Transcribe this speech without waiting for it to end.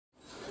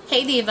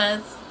Hey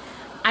divas!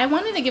 I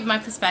wanted to give my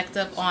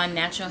perspective on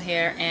natural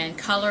hair and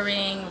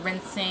coloring,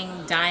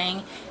 rinsing,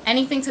 dyeing,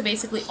 anything to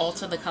basically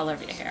alter the color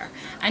of your hair.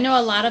 I know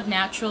a lot of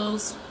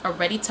naturals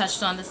already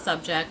touched on this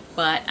subject,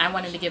 but I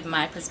wanted to give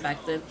my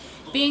perspective,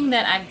 being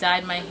that I've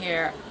dyed my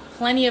hair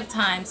plenty of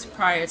times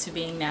prior to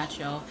being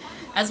natural,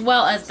 as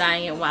well as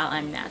dyeing it while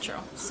I'm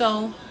natural.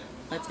 So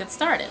let's get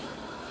started.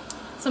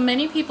 So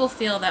many people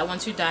feel that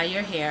once you dye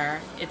your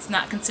hair, it's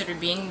not considered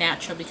being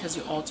natural because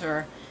you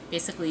alter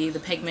basically the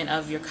pigment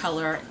of your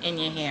color in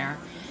your hair.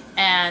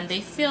 And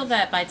they feel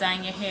that by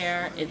dyeing your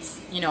hair,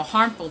 it's,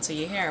 harmful to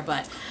your hair.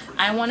 But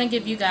I want to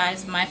give you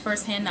guys my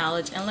first-hand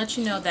knowledge and let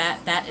you know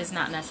that that is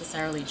not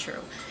necessarily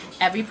true.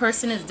 Every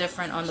person is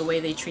different on the way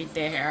they treat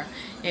their hair.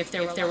 If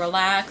they're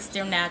relaxed,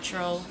 they're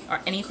natural, or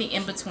anything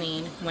in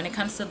between, when it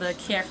comes to the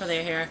care for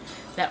their hair,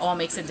 that all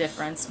makes a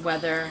difference,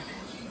 whether,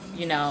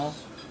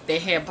 their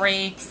hair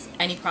breaks,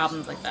 any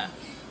problems like that.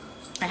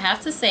 I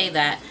have to say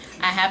that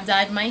I have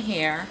dyed my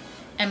hair,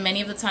 and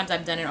many of the times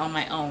I've done it on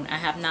my own. I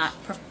have not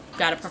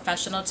got a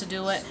professional to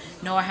do it,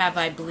 nor have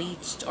I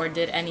bleached or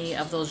did any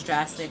of those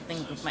drastic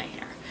things with my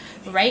hair.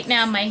 Right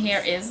now my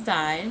hair is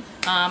dyed.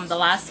 The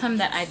last time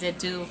that I did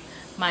do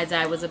my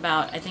dye was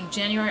about, I think,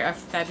 January or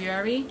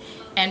February,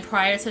 and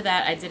prior to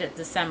that I did it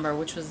December,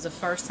 which was the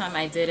first time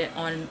I did it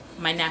on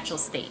my natural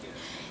state.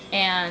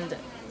 And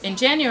in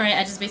January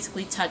I just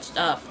basically touched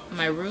up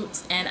my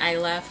roots and I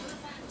left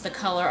the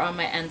color on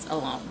my ends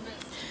alone.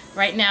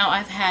 Right now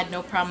I've had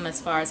no problem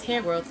as far as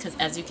hair growth, because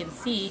as you can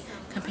see,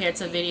 compared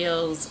to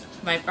videos,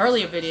 my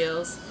earlier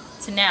videos,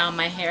 to now,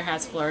 my hair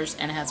has flourished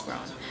and has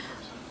grown.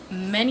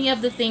 Many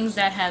of the things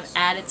that have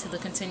added to the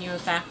continuing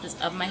factors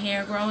of my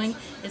hair growing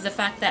is the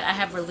fact that I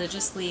have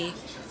religiously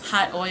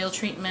hot oil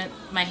treatment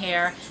my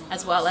hair,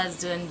 as well as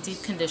doing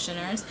deep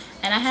conditioners,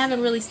 and I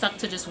haven't really stuck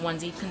to just one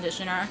deep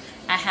conditioner.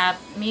 I have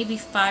maybe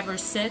 5 or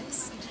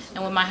 6,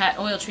 and with my hot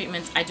oil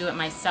treatments I do it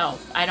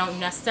myself. I don't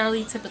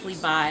necessarily typically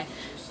buy,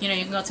 you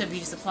can go to a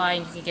beauty supply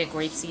and you can get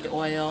grapeseed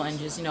oil and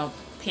just,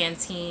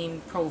 Pantene,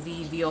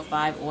 P.O.V,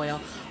 VO5 oil,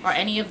 or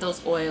any of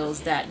those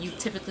oils that you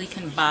typically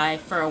can buy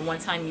for a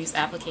one-time use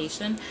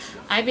application.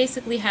 I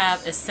basically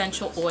have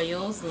essential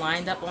oils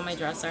lined up on my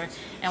dresser,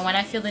 and when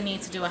I feel the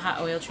need to do a hot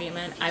oil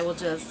treatment, I will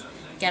just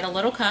get a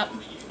little cup,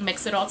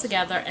 mix it all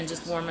together, and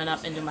just warm it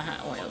up and do my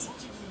hot oils.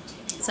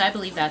 So I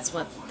believe that's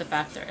what the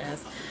factor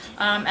is.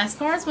 As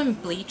far as when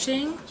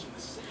bleaching,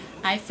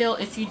 I feel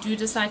if you do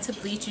decide to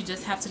bleach, you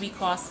just have to be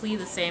costly,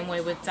 the same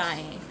way with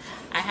dyeing.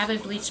 I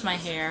haven't bleached my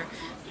hair.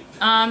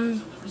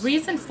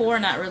 Reason for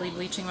not really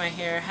bleaching my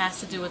hair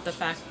has to do with the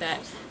fact that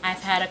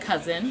I've had a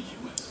cousin.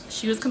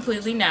 She was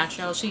completely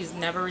natural. She's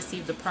never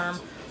received a perm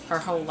her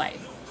whole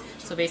life.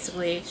 So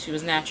basically, she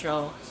was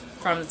natural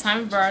from the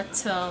time of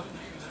birth till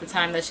the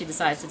time that she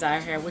decided to dye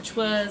her hair, which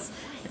was,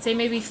 I'd say,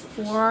 maybe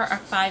 4 or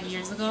 5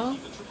 years ago.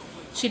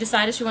 She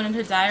decided she wanted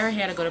to dye her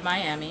hair to go to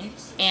Miami,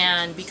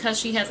 and because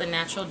she has a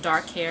natural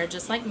dark hair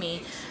just like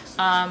me,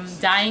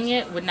 dyeing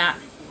it would not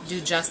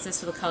do justice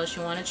for the color she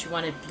wanted. She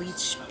wanted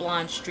bleach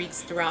blonde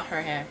streaks throughout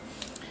her hair.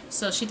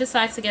 So she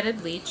decides to get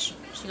it bleached.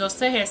 She goes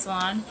to a hair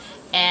salon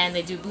and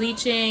they do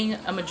bleaching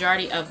a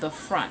majority of the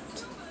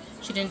front.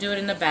 She didn't do it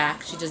in the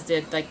back, she just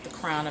did like the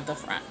crown of the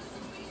front.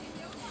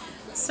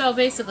 So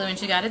basically when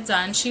she got it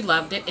done, she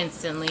loved it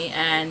instantly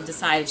and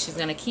decided she's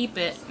going to keep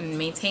it and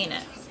maintain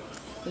it.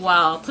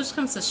 Well, push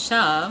comes to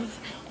shove,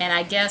 and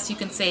I guess you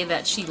can say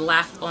that she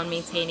lacked on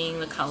maintaining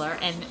the color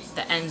and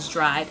the ends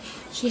dried.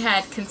 She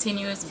had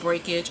continuous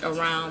breakage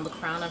around the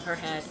crown of her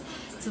head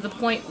to the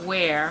point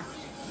where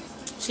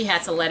she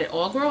had to let it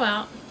all grow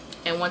out,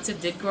 and once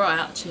it did grow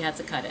out, she had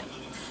to cut it.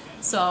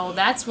 So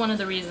that's one of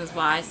the reasons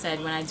why I said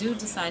when I do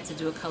decide to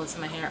do a color to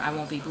my hair, I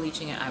won't be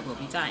bleaching it, I will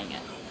be dyeing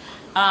it.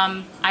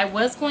 I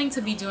was going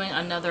to be doing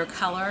another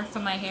color for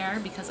my hair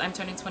because I'm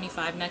turning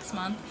 25 next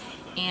month,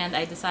 and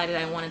I decided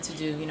I wanted to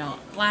do,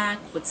 black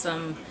with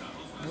some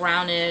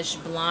brownish,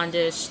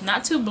 blondish,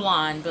 not too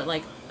blonde, but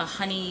like a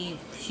honey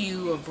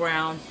hue of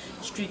brown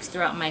streaks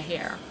throughout my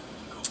hair.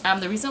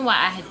 The reason why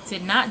I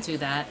did not do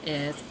that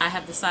is I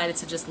have decided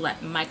to just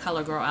let my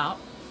color grow out.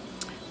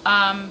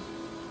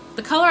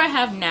 The color I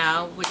have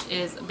now, which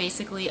is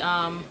basically,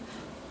 I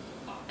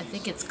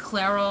think it's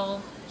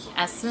Clairol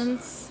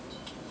Essence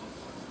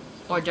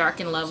or Dark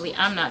and Lovely,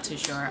 I'm not too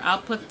sure.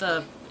 I'll put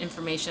the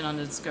information on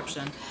the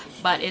description,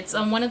 but it's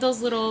one of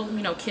those little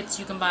kits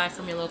you can buy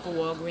from your local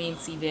Walgreens,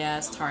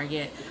 CVS,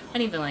 Target,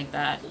 anything like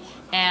that.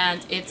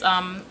 And it's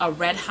a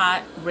Red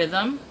Hot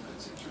Rhythm.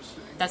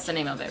 That's the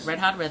name of it, Red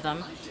Hot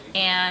Rhythm.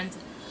 And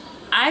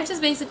I've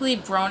just basically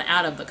grown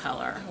out of the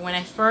color. When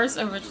I first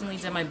originally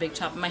did my big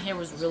chop, my hair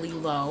was really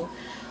low.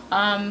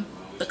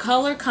 The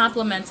color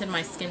complemented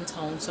my skin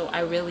tone, so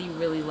I really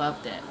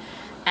loved it.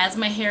 As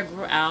my hair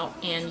grew out,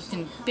 and you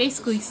can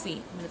basically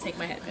see, I'm going to take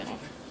my headband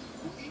off.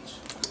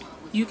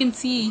 You can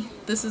see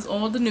this is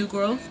all the new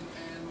growth,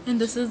 and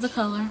this is the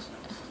color,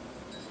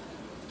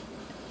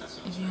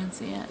 if you can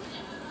see it.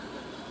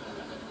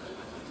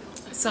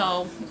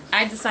 So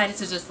I decided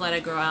to just let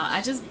it grow out.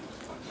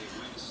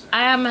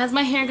 As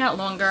my hair got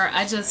longer,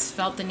 I just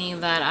felt the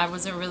need that I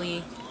wasn't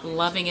really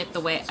loving it the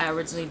way I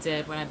originally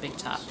did when I big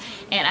chopped.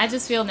 And I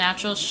just feel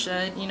natural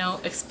should, you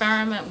know,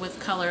 experiment with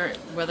color,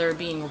 whether it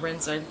being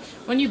rinsed or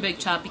when you big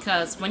chop,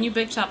 because when you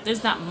big chop,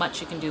 there's not much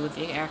you can do with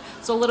your hair.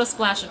 So a little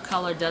splash of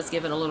color does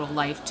give it a little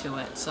life to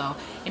it. So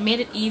it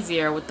made it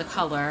easier with the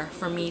color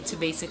for me to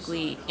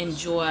basically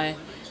enjoy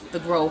the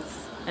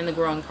growth and the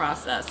growing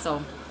process.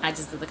 So I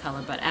just did the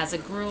color. But as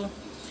it grew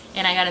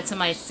and I got into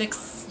my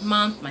 6th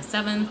month, my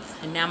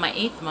 7th, and now my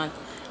 8th month,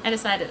 I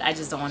decided I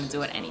just don't want to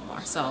do it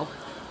anymore. So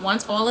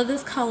once all of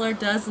this color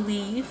does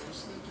leave,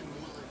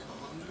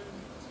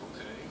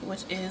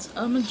 which is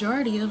a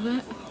majority of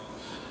it,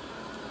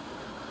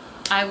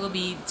 I will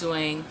be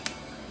doing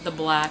the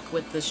black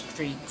with the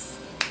streaks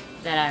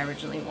that I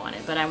originally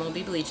wanted. But I won't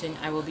be bleaching,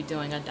 I will be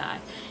doing a dye.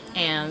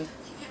 And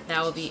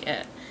that will be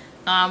it.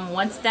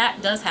 Once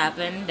that does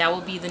happen, that will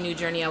be the new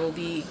journey I will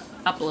be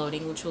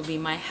uploading, which will be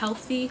my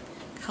healthy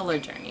color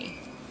journey.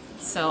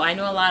 So I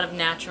know a lot of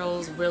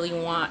naturals really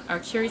are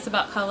curious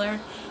about color,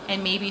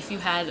 and maybe if you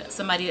had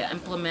somebody to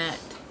implement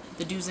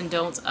the do's and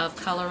don'ts of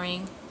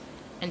coloring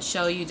and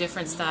show you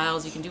different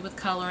styles you can do with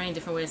coloring,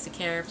 different ways to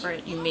care for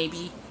it, you may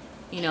be,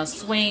 you know,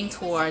 swaying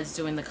towards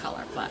doing the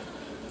color. But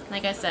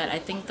like I said, I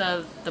think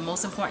the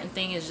most important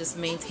thing is just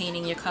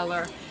maintaining your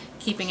color,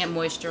 keeping it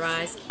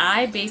moisturized.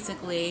 I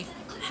basically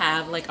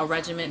have like a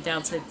regimen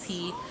down to the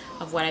T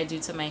of what I do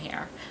to my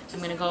hair. I'm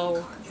gonna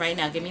go right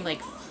now, give me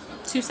like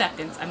 2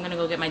 seconds. I'm gonna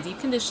go get my deep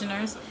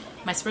conditioners,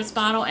 my spritz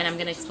bottle, and I'm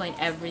gonna explain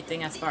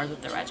everything as far as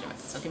with the regimen.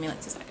 So give me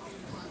like 2 seconds.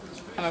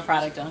 I'm a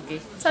product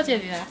junkie. So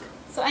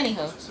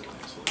anywho,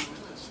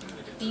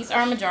 these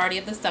are a majority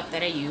of the stuff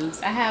that I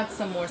use. I have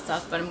some more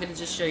stuff, but I'm gonna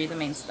just show you the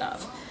main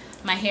stuff.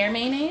 My hair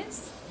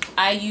mayonnaise,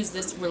 I use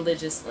this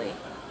religiously.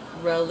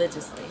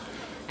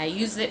 I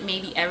use it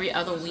maybe every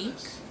other week,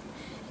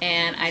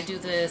 and I do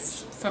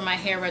this for my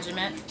hair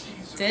regimen.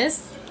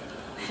 This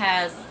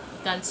has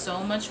done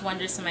so much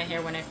wonders to my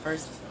hair when I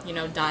first, you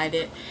know, dyed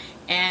it,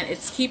 and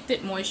it's kept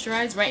it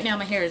moisturized. Right now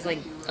my hair is like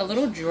a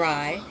little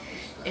dry.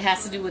 It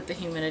has to do with the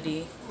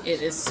humidity.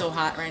 It is so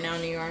hot right now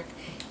in New York,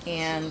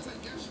 and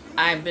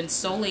I've been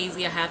so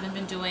lazy. I haven't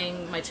been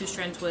doing my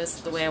 2-strand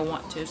twist the way I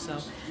want to, so,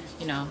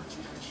 you know.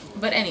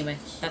 But anyway,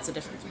 that's a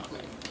different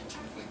topic.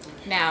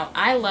 Now,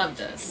 I love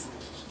this.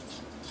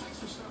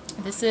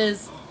 This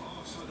is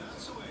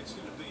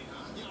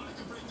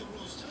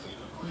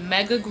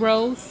Mega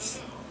Growth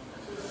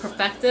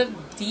Perfective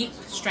Deep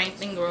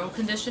Strengthening Grow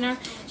Conditioner,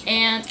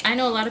 and I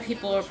know a lot of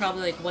people are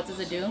probably like, what does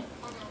it do?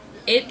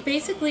 It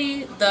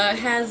basically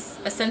has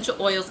essential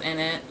oils in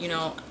it, you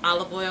know,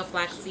 olive oil,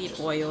 flaxseed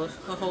oil,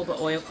 jojoba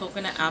oil,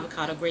 coconut,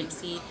 avocado,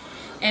 grapeseed,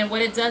 and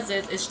what it does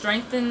is it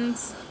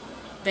strengthens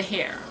the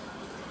hair.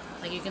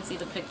 Like you can see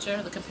the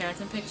picture, the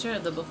comparison picture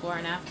of the before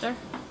and after,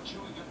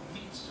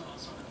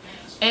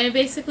 and it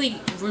basically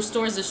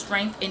restores the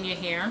strength in your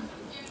hair.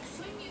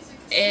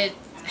 It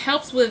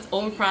helps with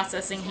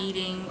over-processing,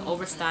 heating,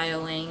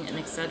 over-styling, and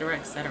etc.,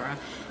 etc.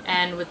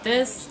 And with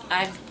this,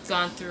 I've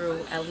gone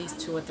through at least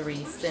 2 or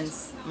 3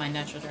 since my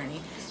natural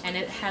journey, and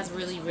it has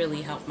really,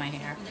 really helped my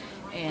hair.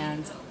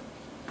 And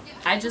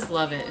I just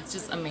love it. It's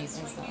just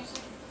amazing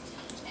stuff.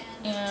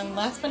 And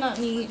last but not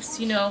least,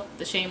 you know,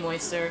 the Shea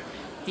Moisture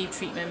Deep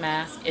Treatment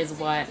Mask is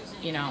what,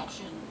 you know,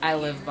 I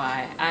live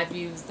by. I've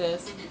used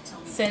this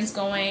since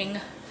going,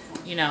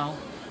 you know,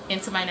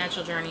 into my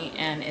natural journey,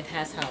 and it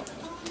has helped.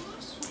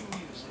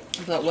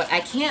 But what I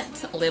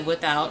can't live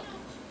without,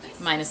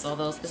 minus all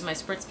those, is my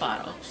spritz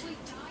bottle.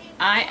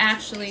 I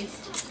actually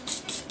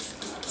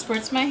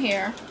spritz my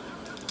hair,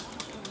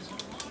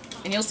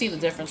 and you'll see the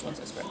difference once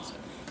I spritz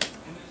it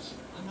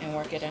and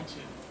work it in.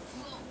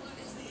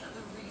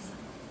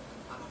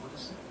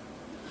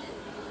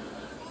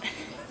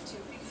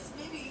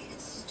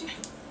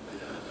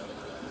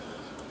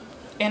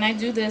 And I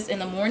do this in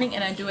the morning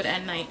and I do it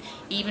at night,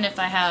 even if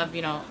I have,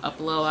 you know, a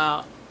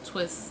blowout,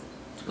 twist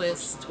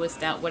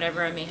out,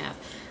 whatever I may have.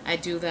 I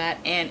do that,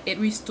 and it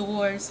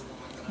restores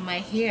my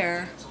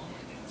hair,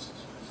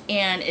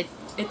 and it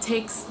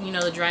takes, you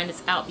know, the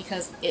dryness out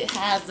because it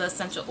has the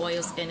essential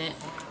oils in it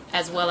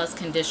as well as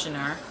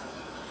conditioner.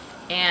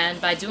 And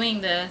by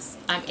doing this,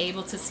 I'm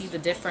able to see the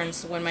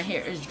difference when my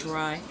hair is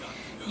dry.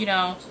 You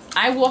know,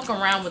 I walk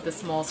around with a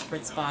small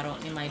spritz bottle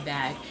in my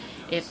bag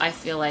if I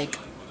feel like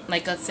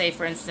let's say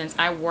for instance,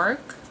 I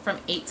work from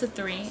 8 to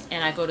 3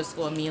 and I go to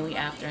school immediately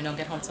after and don't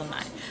get home till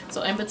 9.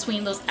 So in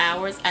between those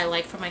hours, I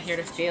like for my hair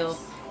to feel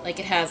like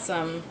it has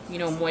some, you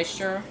know,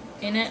 moisture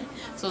in it.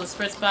 So the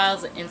spritz bottle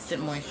is an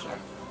instant moisture.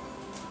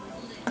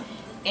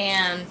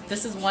 And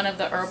this is one of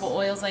the herbal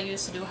oils I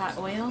use to do hot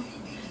oil.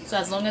 So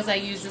as long as I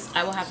use this,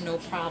 I will have no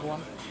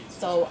problem.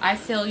 So I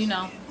feel, you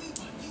know,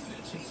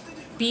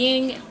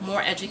 being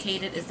more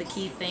educated is the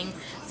key thing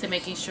to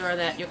making sure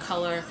that your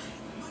color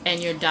and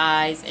your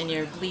dyes and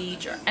your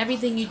bleach or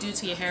everything you do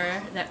to your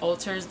hair that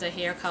alters the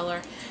hair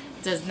color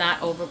does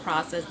not over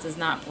process, does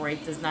not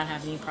break, does not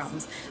have any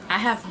problems. I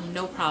have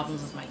no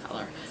problems with my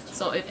color.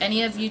 So if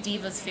any of you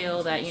divas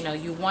feel that, you know,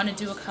 you want to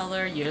do a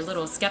color, you're a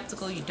little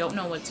skeptical, you don't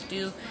know what to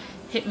do,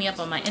 hit me up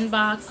on my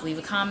inbox, leave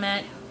a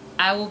comment.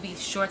 I will be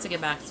sure to get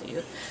back to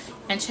you.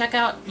 And check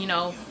out, you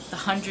know, the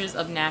hundreds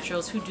of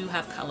naturals who do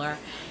have color,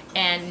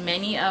 and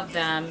many of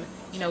them,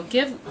 you know,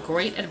 give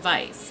great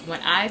advice.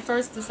 When I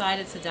first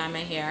decided to dye my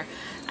hair,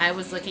 I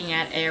was looking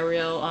at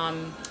Ariel,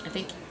 I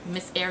think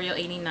Miss Ariel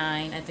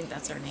 89, I think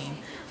that's her name,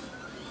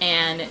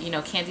 and, you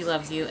know, Candy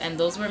Loves You, and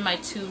those were my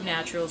two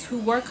naturals who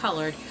were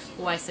colored,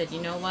 who I said,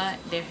 you know what,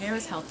 their hair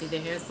is healthy,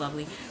 their hair is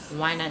lovely,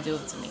 why not do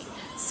it to me?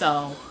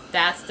 So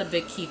that's the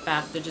big key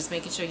factor, just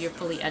making sure you're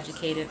fully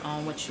educated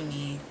on what you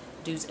need,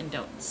 do's and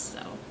don'ts.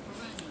 So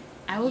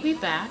I will be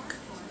back.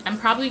 I'm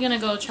probably going to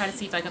go try to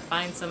see if I can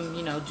find some,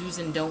 you know, do's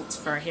and don'ts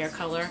for hair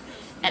color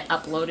and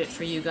upload it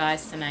for you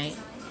guys tonight.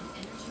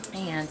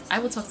 And I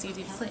will talk to you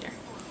later.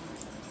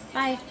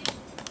 Bye.